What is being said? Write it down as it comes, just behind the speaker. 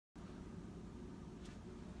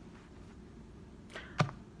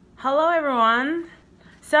Hello everyone.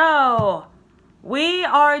 So we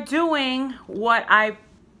are doing what I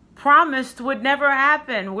promised would never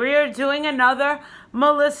happen. We are doing another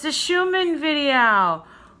Melissa Schuman video.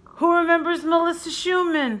 Who remembers Melissa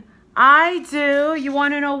Schuman? I do. You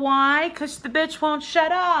want to know why? Because the bitch won't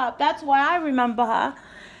shut up. That's why I remember her.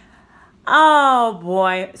 Oh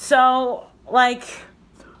boy. So I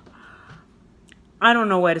don't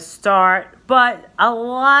know where to start, but a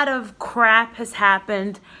lot of crap has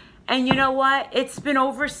happened. And you know what? It's been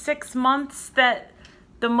over 6 months that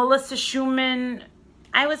the Melissa Schuman,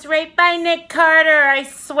 I was raped by Nick Carter, I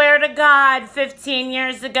swear to God, 15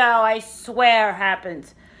 years ago, I swear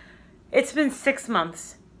happened. It's been 6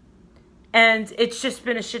 months. And it's just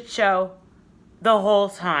been a shit show the whole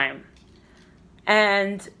time.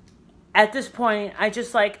 And at this point,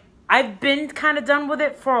 I've been kind of done with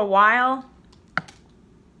it for a while.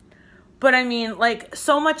 But I mean,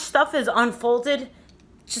 so much stuff has unfolded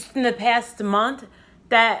just in the past month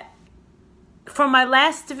that from my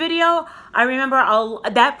last video, I remember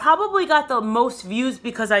that probably got the most views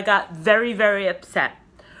because I got very, very upset.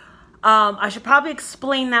 I should probably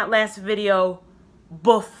explain that last video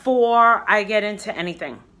before I get into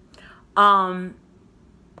anything.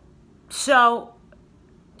 So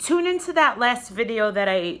tune into that last video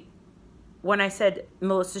that when I said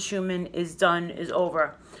Melissa Schuman is done, is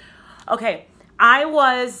over. Okay, I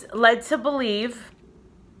was led to believe,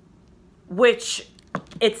 which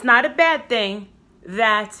it's not a bad thing,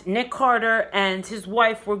 that Nick Carter and his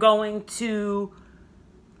wife were going to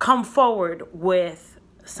come forward with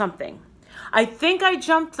something. I think I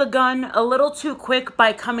jumped the gun a little too quick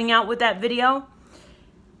by coming out with that video.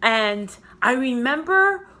 And I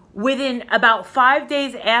remember within about 5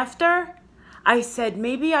 days after, I said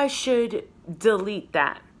maybe I should delete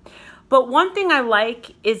that. But one thing I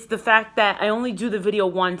like is the fact that I only do the video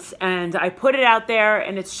once and I put it out there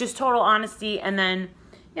and it's just total honesty, and then,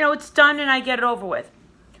 it's done and I get it over with.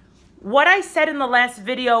 What I said in the last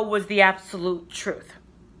video was the absolute truth.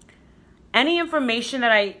 Any information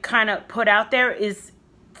that I kind of put out there is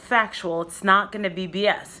factual. It's not going to be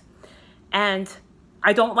BS. And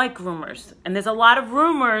I don't like rumors. And there's a lot of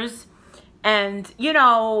rumors, and,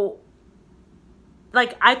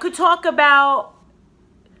 I could talk about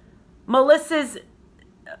Melissa's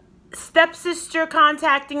stepsister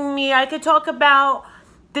contacting me. I could talk about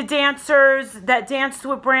the dancers that danced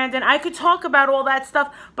with Brandon. I could talk about all that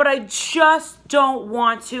stuff, but I just don't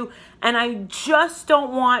want to. And I just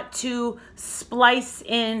don't want to splice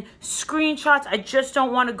in screenshots. I just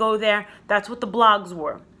don't want to go there. That's what the blogs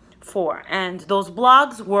were for. And those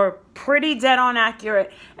blogs were pretty dead on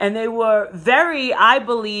accurate. And they were very, I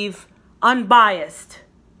believe, unbiased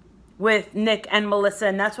with Nick and Melissa.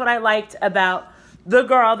 And that's what I liked about the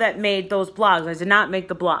girl that made those blogs. I did not make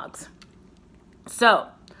the blogs. So,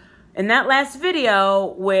 in that last video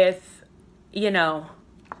with,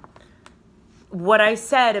 what I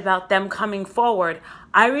said about them coming forward,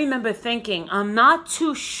 I remember thinking, I'm not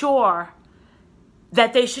too sure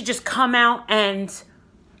that they should just come out and,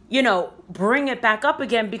 bring it back up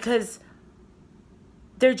again, because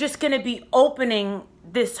they're just going to be opening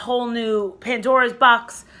this whole new Pandora's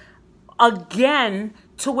box again,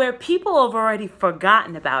 to where people have already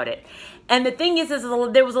forgotten about it. And the thing is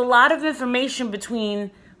there was a lot of information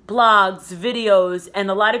between blogs, videos,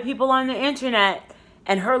 and a lot of people on the internet,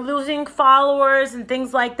 and her losing followers and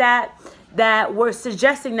things like that, that were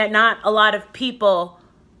suggesting that not a lot of people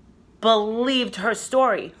believed her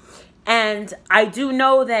story. And I do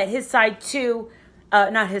know that his side too,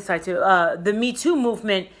 the Me Too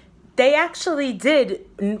movement, they actually did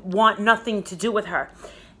want nothing to do with her.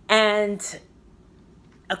 And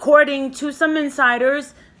according to some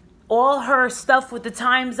insiders, all her stuff with the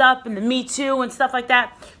Time's Up and the Me Too and stuff like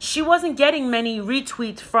that, she wasn't getting many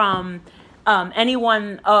retweets from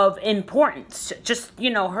anyone of importance. Just,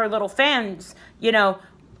 her little fans, a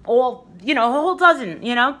whole dozen,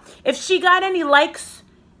 If she got any likes,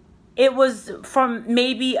 it was from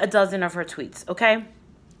maybe a dozen of her tweets, okay?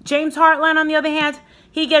 James Hartland, on the other hand,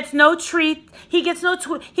 he gets no treat. He gets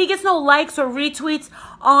no likes or retweets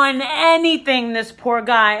on anything, this poor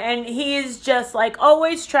guy. And he is just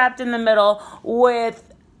always trapped in the middle with,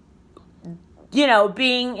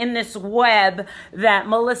 being in this web that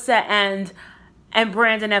Melissa and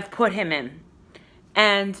Brandon have put him in.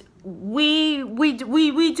 And we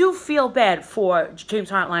do feel bad for James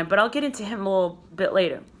Hartline, but I'll get into him a little bit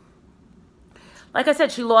later. Like I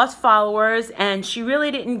said, she lost followers and she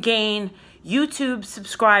really didn't gain YouTube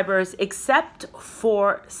subscribers except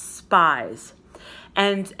for spies.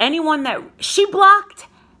 And anyone that she blocked,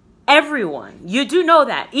 everyone. You do know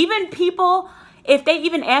that. Even people if they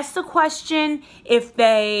even asked a question, if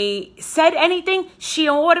they said anything, she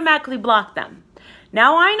automatically blocked them.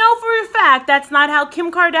 Now, I know for a fact that's not how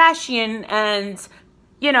Kim Kardashian and,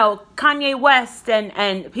 you know, Kanye West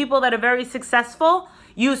and people that are very successful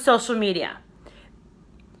use social media.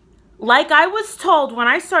 Like I was told when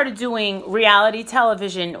I started doing reality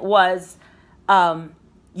television was,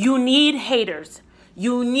 you need haters.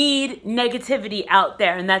 You need negativity out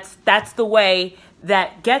there. And that's the way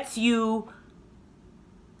that gets you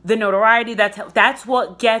the notoriety. That's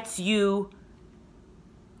what gets you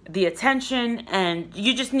the attention, and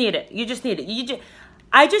you just need it. You just need it.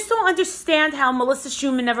 I just don't understand how Melissa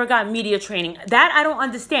Schuman never got media training. That I don't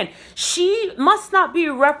understand. She must not be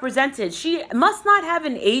represented. She must not have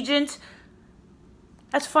an agent.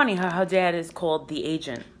 That's funny how her dad is called the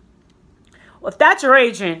agent. Well, if that's your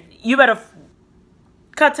agent, you better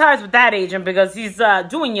cut ties with that agent, because he's not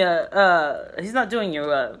doing you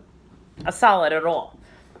a solid at all.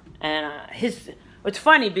 And it's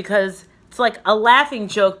funny because it's like a laughing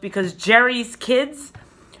joke, because Jerry's kids,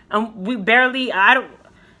 and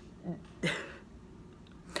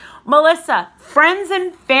Melissa, friends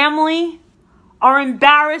and family are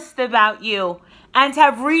embarrassed about you and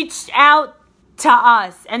have reached out to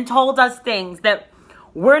us and told us things that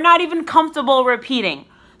we're not even comfortable repeating.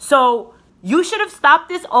 So you should have stopped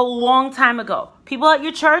this a long time ago. People at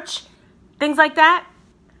your church, things like that.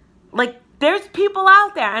 Like, there's people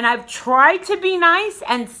out there, and I've tried to be nice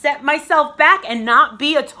and set myself back and not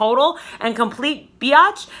be a total and complete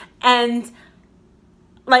biatch. And,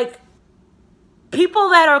 like, people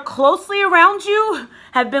that are closely around you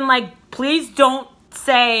have been like, please don't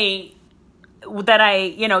say that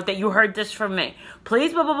that you heard this from me.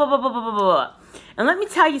 Please, blah, blah, blah, blah, blah, blah, blah. And let me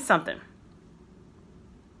tell you something.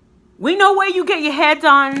 We know where you get your hair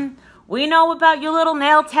done. We know about your little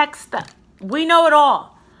nail tech stuff. We know it all.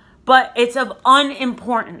 But it's of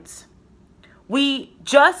unimportance. We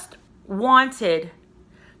just wanted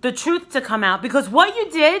the truth to come out, because what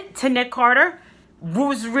you did to Nick Carter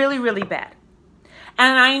was really, really bad.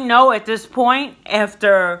 And I know at this point,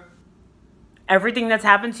 after everything that's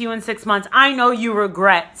happened to you in 6 months, I know you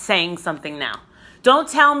regret saying something now. Don't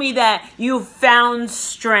tell me that you found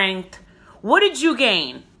strength. What did you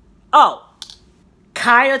gain? Oh,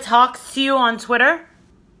 Kaya talks to you on Twitter.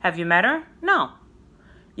 Have you met her? No.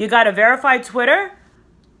 You got a verified Twitter?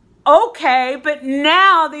 Okay, but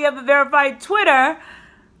now that you have a verified Twitter,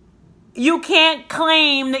 you can't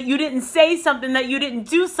claim that you didn't say something, that you didn't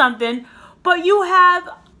do something, but you have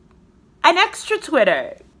an extra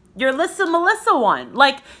Twitter. Your Melissa one.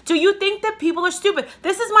 Like, do you think that people are stupid?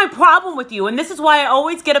 This is my problem with you, and this is why I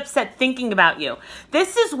always get upset thinking about you.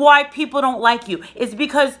 This is why people don't like you. It's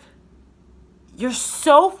because you're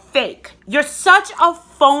so fake. You're such a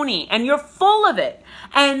phony, and you're full of it.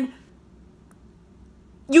 And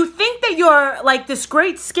you think that you're like this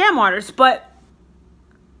great scam artist, but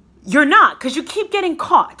you're not, because you keep getting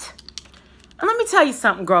caught. And let me tell you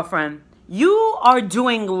something, girlfriend. You are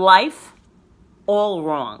doing life all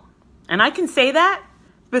wrong. And I can say that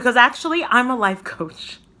because actually I'm a life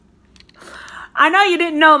coach. I know you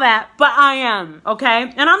didn't know that, but I am, okay?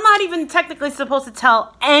 And I'm not even technically supposed to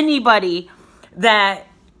tell anybody that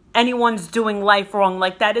anyone's doing life wrong.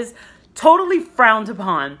 Like, that is totally frowned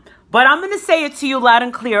upon. But I'm going to say it to you loud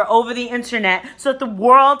and clear over the internet so that the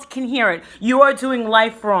world can hear it. You are doing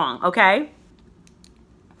life wrong, okay?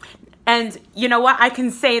 And you know what? I can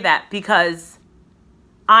say that because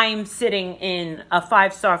I'm sitting in a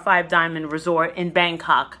 5-star, 5-diamond resort in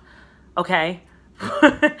Bangkok, okay?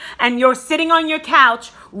 And you're sitting on your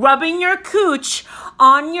couch, rubbing your cooch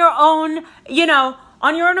on your own,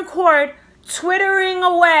 on your own accord, twittering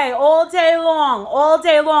away all day long, all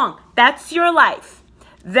day long. That's your life.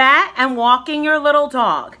 That and walking your little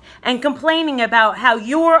dog and complaining about how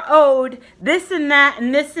you're owed this and that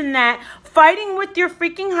and this and that, fighting with your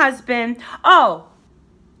freaking husband.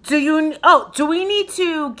 Do we need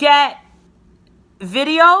to get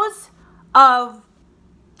videos of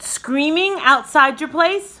screaming outside your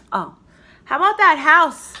place? Oh, how about that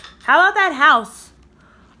house? How about that house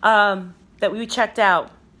that we checked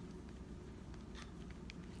out?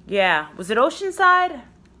 Yeah, was it Oceanside?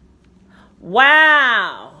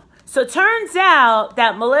 Wow. So it turns out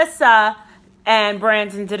that Melissa and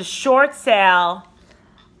Brandon did a short sale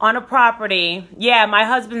on a property. Yeah, my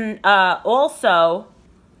husband also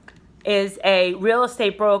is a real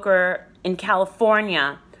estate broker in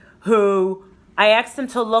California who I asked him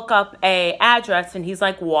to look up a address, and he's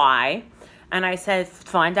like, why? And I said,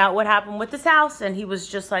 find out what happened with this house. And he was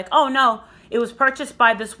just like, oh, no, it was purchased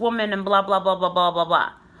by this woman and blah, blah, blah, blah, blah, blah,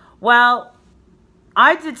 blah. Well,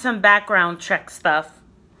 I did some background check stuff,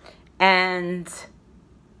 And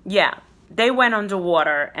yeah, they went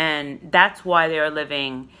underwater, and that's why they're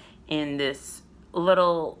living in this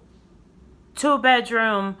little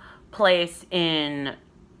 2-bedroom place in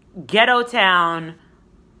ghetto town,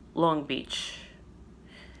 Long Beach.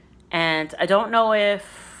 And I don't know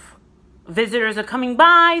if visitors are coming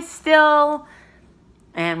by still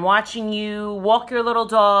and watching you walk your little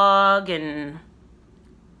dog and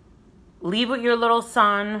leave with your little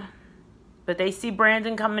son, but they see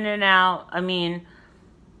Brandon coming in and out. I mean,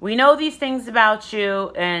 we know these things about you,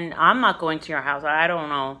 and I'm not going to your house. I don't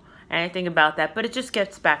know anything about that, but it just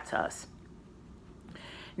gets back to us.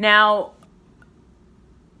 Now,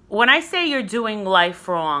 when I say you're doing life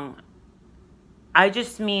wrong, I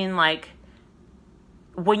just mean, like,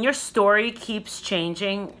 when your story keeps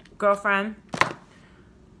changing, girlfriend,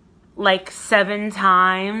 like 7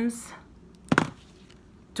 times.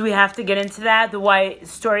 Do we have to get into that? The why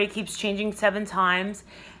story keeps changing 7 times.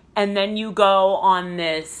 And then you go on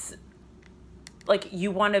this, like,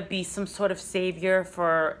 you want to be some sort of savior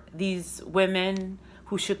for these women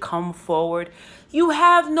who should come forward. You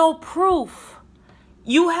have no proof.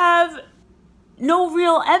 You have no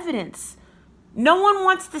real evidence. No one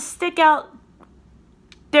wants to stick out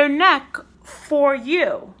their neck for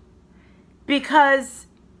you because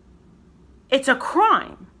it's a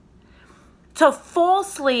crime to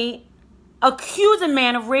falsely accuse a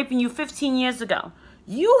man of raping you 15 years ago.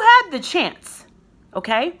 You had the chance,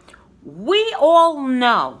 okay? We all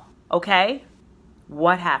know, okay,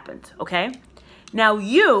 what happened, okay? Now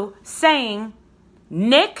you saying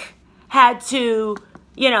Nick had to,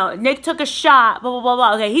 Nick took a shot, blah, blah, blah,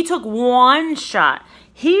 blah. Okay, he took 1 shot.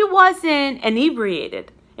 He wasn't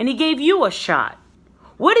inebriated, and he gave you a shot.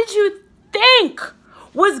 What did you think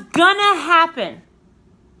was gonna happen?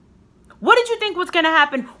 What did you think was going to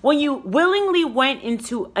happen when you willingly went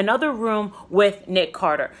into another room with Nick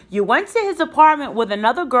Carter? You went to his apartment with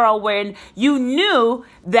another girl when you knew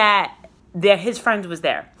that his friend was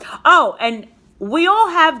there. Oh, and we all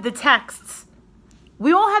have the texts.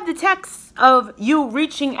 We all have the texts of you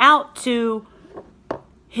reaching out to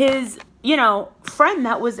his, friend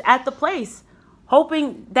that was at the place,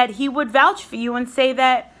 hoping that he would vouch for you and say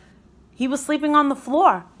that he was sleeping on the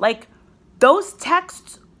floor. Like, those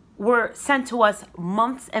texts were sent to us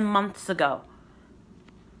months and months ago.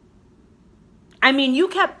 I mean, you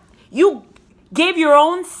gave your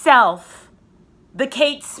own self the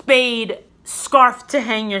Kate Spade scarf to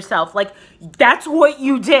hang yourself. Like, that's what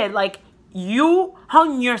you did. Like, you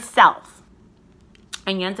hung yourself.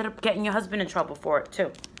 And you ended up getting your husband in trouble for it,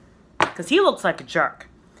 too. Because he looks like a jerk.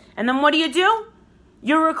 And then what do?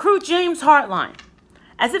 You recruit James Hartline.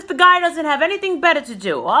 As if the guy doesn't have anything better to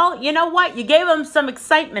do. Well, you know what? You gave him some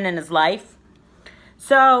excitement in his life.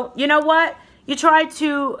 So, you know what? You tried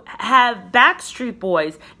to have Backstreet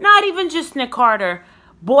Boys, not even just Nick Carter,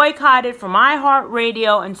 boycotted from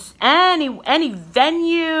iHeartRadio and any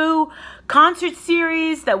venue, concert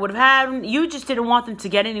series that would have had. You just didn't want them to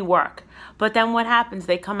get any work. But then what happens?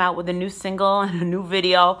 They come out with a new single and a new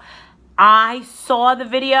video. I saw the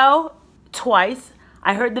video twice.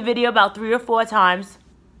 I heard the video about 3 or 4 times.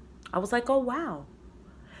 I was like, oh, wow.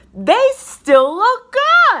 They still look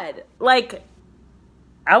good. Like,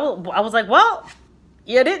 I was like, well,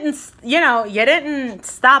 you didn't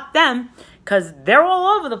stop them because they're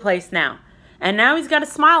all over the place now. And now he's got a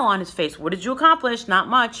smile on his face. What did you accomplish? Not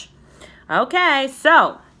much. Okay,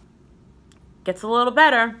 so gets a little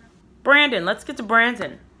better. Brandon, let's get to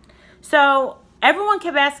Brandon. So everyone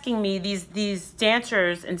kept asking me, these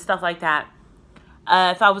dancers and stuff like that,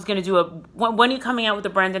 if I was going to do when are you coming out with the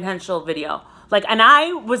Brandon Henschel video? Like, and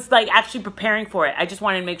I was like actually preparing for it. I just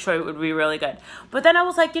wanted to make sure it would be really good. But then I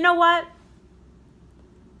was like, you know what?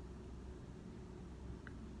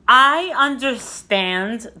 I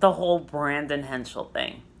understand the whole Brandon Henschel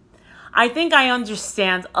thing. I think I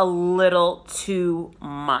understand a little too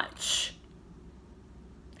much.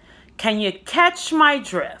 Can you catch my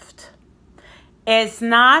drift? It's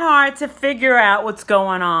not hard to figure out what's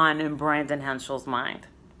going on in Brandon Henschel's mind.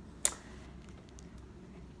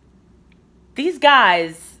 These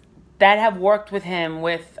guys that have worked with him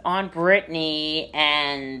on Britney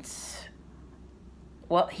and,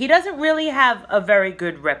 well, he doesn't really have a very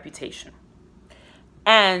good reputation.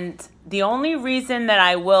 And the only reason that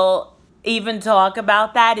I will even talk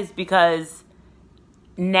about that is because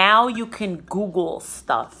now you can Google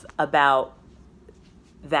stuff about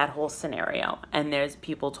that whole scenario. And there's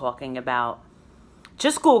people talking about,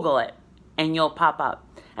 just Google it and you'll pop up.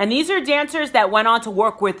 And these are dancers that went on to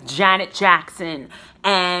work with Janet Jackson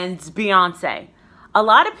and Beyonce. A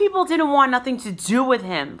lot of people didn't want nothing to do with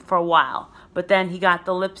him for a while. But then he got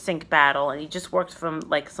the lip sync battle, and he just worked from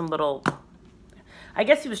like some little... I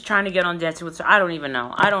guess he was trying to get on Dancing with Stars. I don't even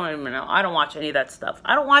know. I don't watch any of that stuff.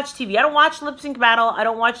 I don't watch TV. I don't watch lip sync battle. I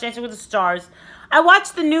don't watch Dancing with the Stars. I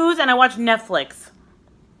watch the news and I watch Netflix.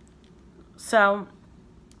 So,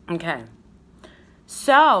 okay.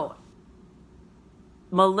 So,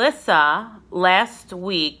 Melissa last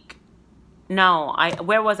week,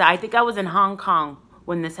 where was I? I think I was in Hong Kong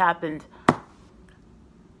when this happened.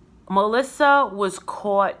 Melissa was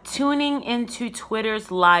caught tuning into Twitter's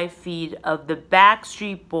live feed of the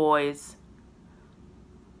Backstreet Boys.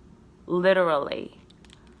 Literally.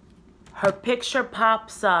 Her picture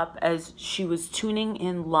pops up as she was tuning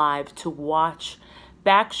in live to watch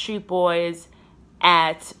Backstreet Boys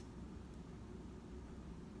at,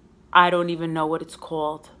 I don't even know what it's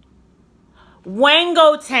called.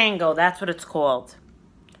 Wango Tango, that's what it's called.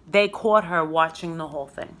 They caught her watching the whole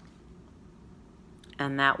thing.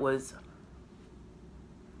 And that was,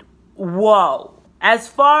 whoa. As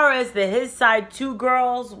far as the His Side 2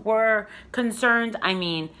 girls were concerned, I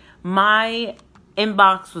mean, my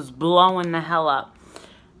inbox was blowing the hell up.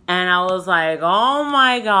 And I was like, oh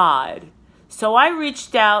my God. So I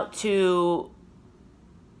reached out to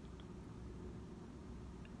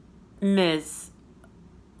Mrs.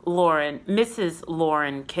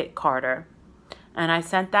 Lauren Kit Carter. And I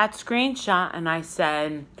sent that screenshot and I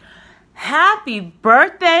said, happy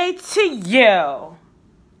birthday to you.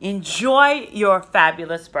 Enjoy your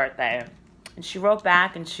fabulous birthday. And she wrote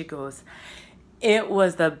back and she goes, it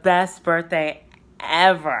was the best birthday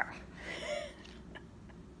ever.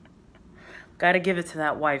 Gotta give it to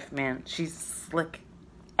that wife, man. She's slick.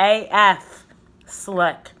 AF.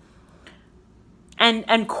 Slick.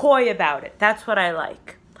 And coy about it. That's what I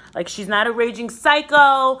like. Like, she's not a raging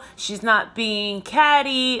psycho. She's not being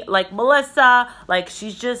catty like Melissa. Like,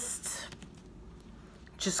 she's just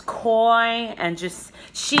coy and just,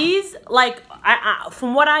 she's like,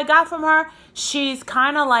 from what I got from her, she's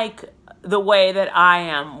kind of like the way that I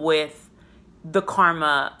am with the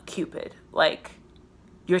karma Cupid. Like,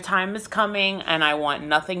 your time is coming and I want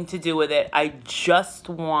nothing to do with it. I just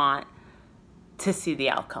want to see the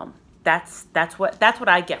outcome. That's what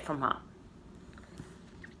I get from her.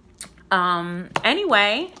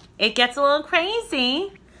 Anyway, it gets a little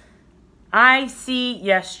crazy. I see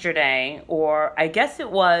yesterday, or I guess it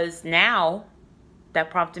was now that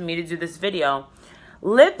prompted me to do this video,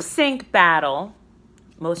 lip sync battle.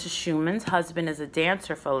 Melissa Schuman's husband is a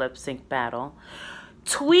dancer for lip sync battle.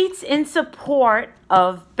 Tweets in support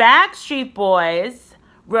of Backstreet Boys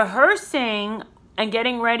rehearsing and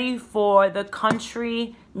getting ready for the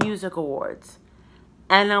Country Music Awards.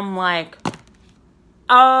 And I'm like,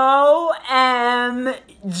 OMG.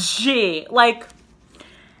 Like,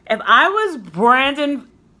 if I was Brandon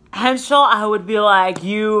Henschel, I would be like,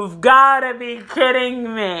 you've got to be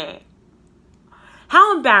kidding me.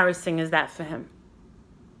 How embarrassing is that for him?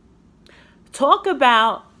 Talk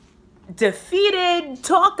about defeated.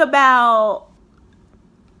 Talk about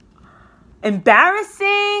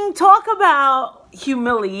embarrassing. Talk about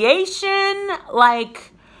humiliation.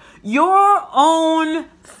 Like, your own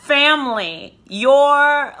family,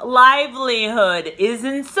 your livelihood is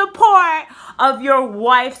in support of your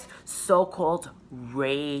wife's so-called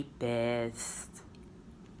rapist.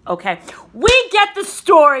 Okay, we get the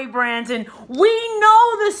story, Brandon. We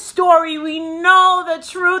know the story. We know the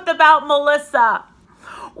truth about Melissa.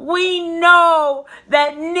 We know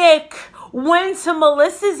that Nick went to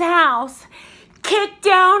Melissa's house, kicked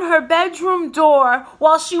down her bedroom door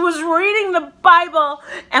while she was reading the Bible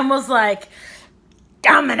and was like,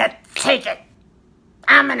 I'm gonna take it.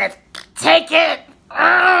 I'm gonna take it.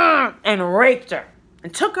 And raped her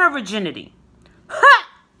and took her virginity. Ha!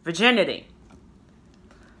 Virginity.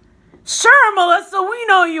 Sure, Melissa, we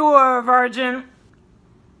know you were a virgin.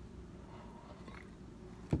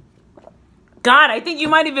 God, I think you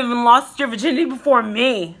might have even lost your virginity before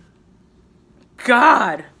me.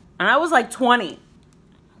 God. And I was like 20.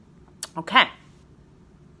 Okay.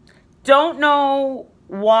 Don't know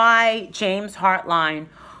why James Hartline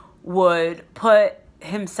would put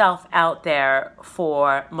himself out there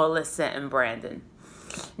for Melissa and Brandon.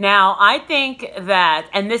 Now, I think that,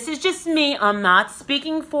 and this is just me, I'm not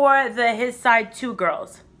speaking for the His Side 2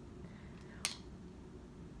 girls.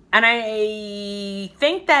 And I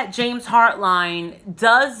think that James Hartline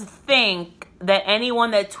does think that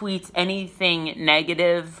anyone that tweets anything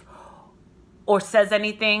negative or says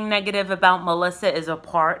anything negative about Melissa is a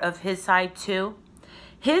part of His Side 2.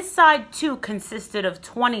 His Side 2 consisted of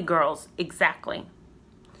 20 girls, exactly.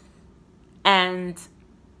 And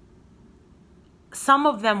some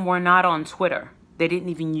of them were not on Twitter. They didn't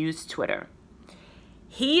even use Twitter.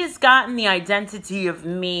 he has gotten the identity of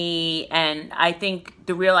me, and I think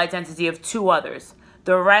the real identity of 2 others.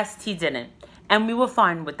 The rest he didn't. And we were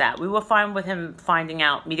fine with that. We were fine with him finding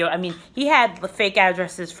out. I mean, he had the fake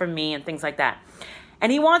addresses for me and things like that.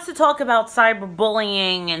 And he wants to talk about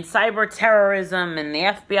cyberbullying and cyber terrorism and the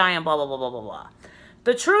FBI and blah, blah, blah, blah, blah, blah.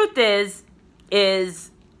 The truth is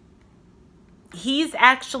he's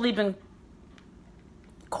actually been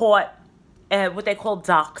caught at what they call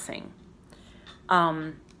doxing.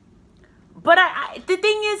 But the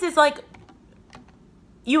thing is like,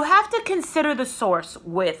 you have to consider the source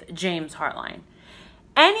with James Hartline.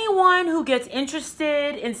 Anyone who gets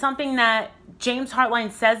interested in something that James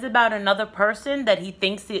Hartline says about another person that he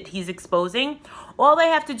thinks that he's exposing, all they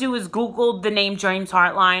have to do is Google the name James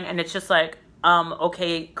Hartline, and it's just like,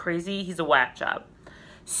 okay, crazy, he's a whack job.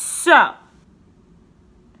 So,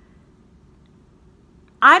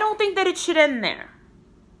 I don't think that it should end there.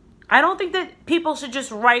 I don't think that people should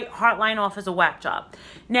just write Hartline off as a whack job.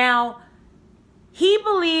 Now, he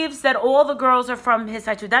believes that all the girls are from his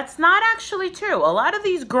side too. That's not actually true. A lot of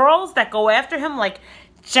these girls that go after him, like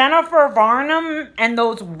Jennifer Varnum and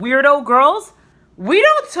those weirdo girls, we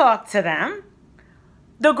don't talk to them.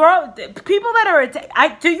 People that are,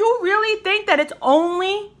 do you really think that it's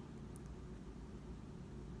only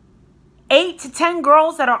 8 to 10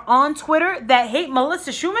 girls that are on Twitter that hate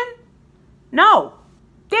Melissa Schuman? No.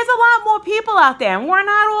 There's a lot more people out there, and we're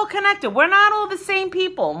not all connected. We're not all the same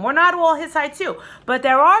people, and we're not all his side too. But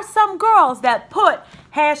there are some girls that put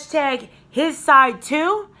hashtag his side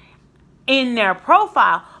too in their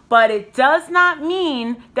profile, but it does not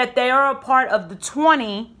mean that they are a part of the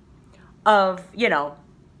 20 of, you know,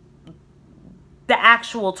 the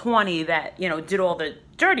actual 20 that, you know, did all the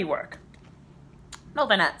dirty work. No,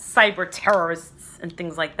 they're not cyber terrorists and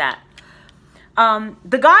things like that.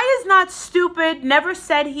 The guy is not stupid, never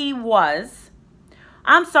said he was.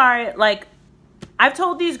 I'm sorry, like, I've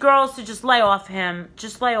told these girls to just lay off him,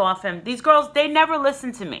 just lay off him. These girls, they never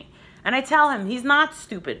listen to me. And I tell him, he's not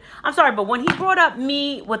stupid. I'm sorry, but when he brought up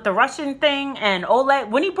me with the Russian thing and Oleg,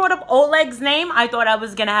 when he brought up Oleg's name, I thought I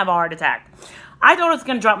was going to have a heart attack. I thought I was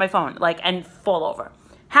going to drop my phone, like, and fall over.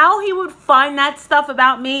 How he would find that stuff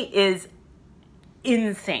about me is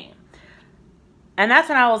insane. And that's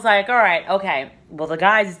when I was like, all right, okay. Well, the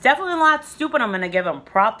guy's definitely not stupid. I'm going to give him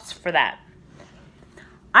props for that.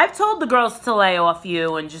 I've told the girls to lay off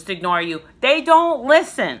you and just ignore you. They don't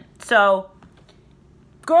listen. So,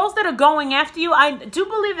 girls that are going after you, I do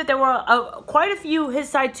believe that there were quite a few his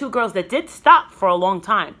side 2 girls that did stop for a long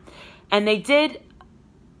time. And they did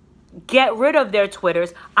get rid of their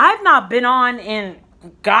Twitters. I've not been on in,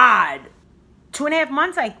 God, 2.5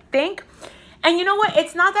 months, I think. And you know what?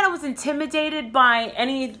 It's not that I was intimidated by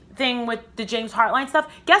anything with the James Hartline stuff.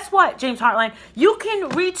 Guess what, James Hartline? You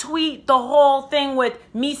can retweet the whole thing with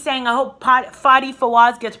me saying, I hope Fadi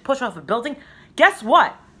Fawaz gets pushed off a building. Guess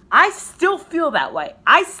what? I still feel that way.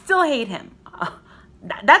 I still hate him.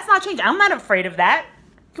 That's not changing. I'm not afraid of that.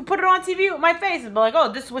 You can put it on TV with my face and be like,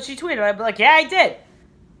 oh, this is what she tweeted. I'd be like, yeah, I did.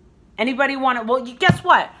 Anybody want it? Well, guess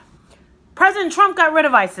what? President Trump got rid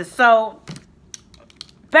of ISIS, so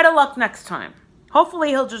better luck next time. Hopefully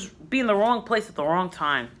he'll just be in the wrong place at the wrong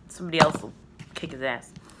time. Somebody else will kick his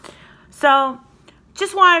ass. So,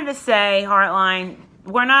 just wanted to say, Hartline,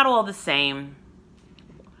 we're not all the same.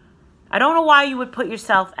 I don't know why you would put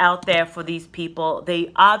yourself out there for these people.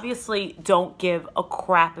 They obviously don't give a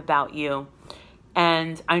crap about you.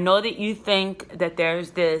 And I know that you think that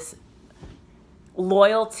there's this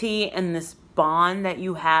loyalty and this bond that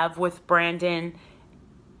you have with Brandon,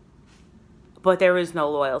 but there is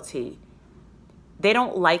no loyalty. They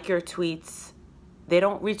don't like your tweets. They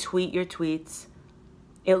don't retweet your tweets.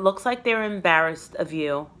 It looks like they're embarrassed of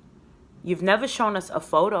you. You've never shown us a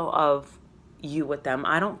photo of you with them.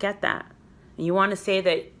 I don't get that. And you want to say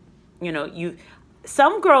that, you know,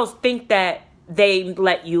 some girls think that they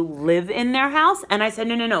let you live in their house. And I said,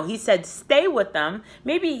 no, no, no. He said, stay with them.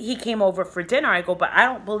 Maybe he came over for dinner. I go, but I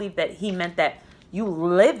don't believe that he meant that you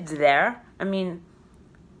lived there. I mean,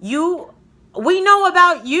 we know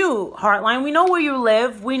about you, Hartline. We know where you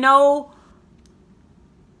live. We know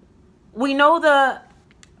the,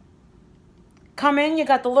 come in, you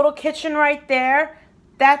got the little kitchen right there.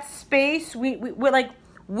 That space.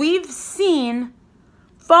 We've seen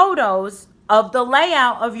photos of the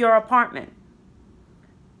layout of your apartment.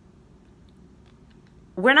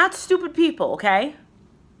 We're not stupid people, okay?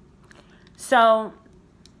 So,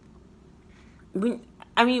 we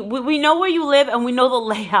know where you live and we know the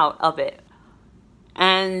layout of it.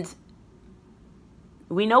 And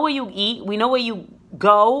we know where you eat. We know where you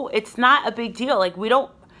go. It's not a big deal. Like, we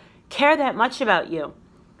don't care that much about you.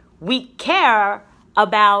 We care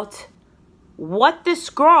about what this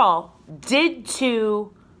girl did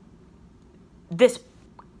to this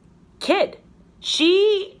kid.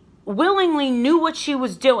 She willingly knew what she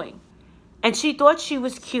was doing, and she thought she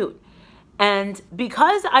was cute. And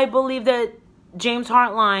because I believe that James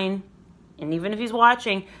Hartline, and even if he's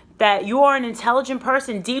watching, that you are an intelligent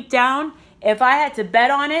person deep down, if I had to bet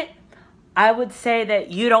on it, I would say that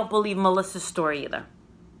you don't believe Melissa's story either.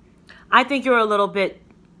 I think you're a little bit,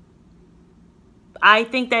 I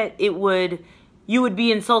think that you would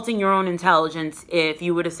be insulting your own intelligence if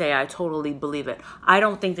you were to say, I totally believe it. I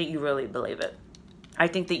don't think that you really believe it. I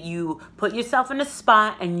think that you put yourself in a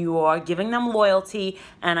spot and you are giving them loyalty,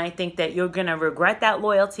 and I think that you're going to regret that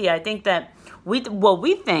loyalty. I think that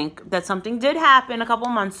we think that something did happen a couple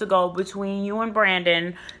months ago between you and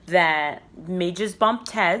Brandon that may just bump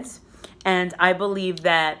heads, and I believe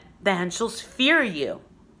that the Henschels fear you,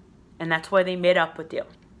 and that's why they made up with you.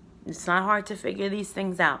 It's not hard to figure these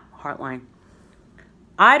things out, Heartline.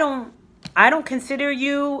 I don't consider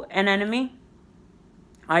you an enemy.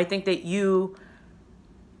 I think that you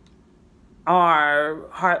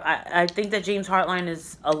I think that James Hartline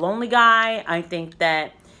is a lonely guy. I think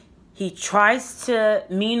that he tries to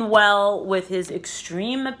mean well with his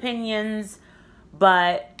extreme opinions,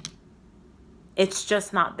 but it's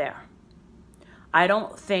just not there. I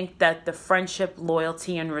don't think that the friendship,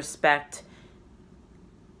 loyalty, and respect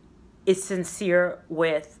is sincere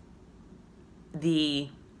with the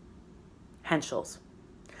Henschels.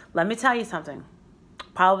 Let me tell you something.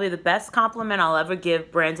 Probably the best compliment I'll ever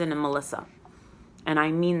give Brandon and Melissa. And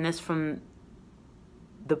I mean this from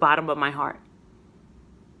the bottom of my heart.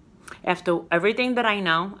 After everything that I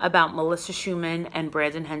know about Melissa Schuman and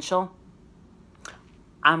Brandon Henschel,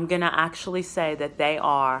 I'm going to actually say that they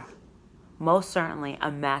are most certainly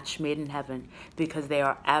a match made in heaven, because they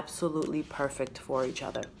are absolutely perfect for each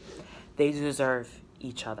other. They deserve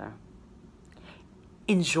each other.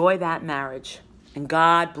 Enjoy that marriage, and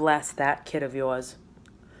God bless that kid of yours.